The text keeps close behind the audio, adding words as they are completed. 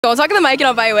I'll talk to the mic and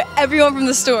I'll buy it with everyone from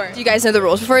the store. Do you guys know the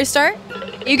rules before we start?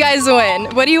 You guys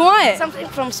win. What do you want? Something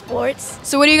from sports.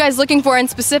 So what are you guys looking for in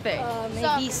specific?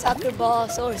 Maybe soccer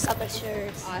balls or soccer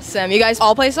shirts. Awesome. You guys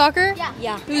all play soccer?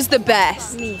 Yeah. Who's the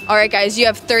best? Me. All right, guys, you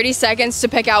have 30 seconds to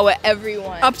pick out whatever you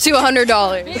want. Up to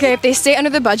 $100. Okay, if they stay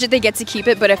under the budget, they get to keep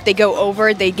it, but if they go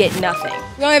over, they get nothing.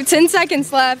 We only have 10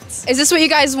 seconds left. Is this what you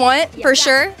guys want for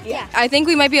sure? Yeah. I think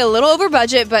we might be a little over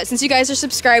budget, but since you guys are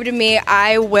subscribed to me,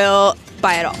 I will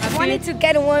buy it all. I wanted to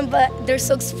get one, but they're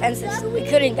so expensive, so we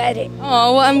couldn't get it.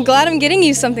 Oh, well, I'm glad I'm getting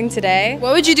you something today.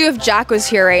 What would you do if Jack was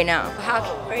here right now? Hockey,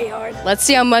 very hard. Let's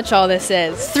see how much all this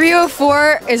is.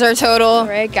 304 is our total. All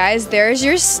right, guys, there's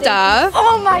your stuff.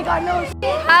 Oh my God, no.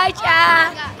 Hi,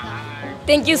 Jack.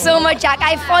 Thank you so much, Jack.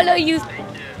 I follow you.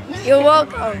 You're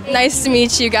welcome. Nice to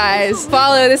meet you guys.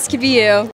 Follow, this could be you.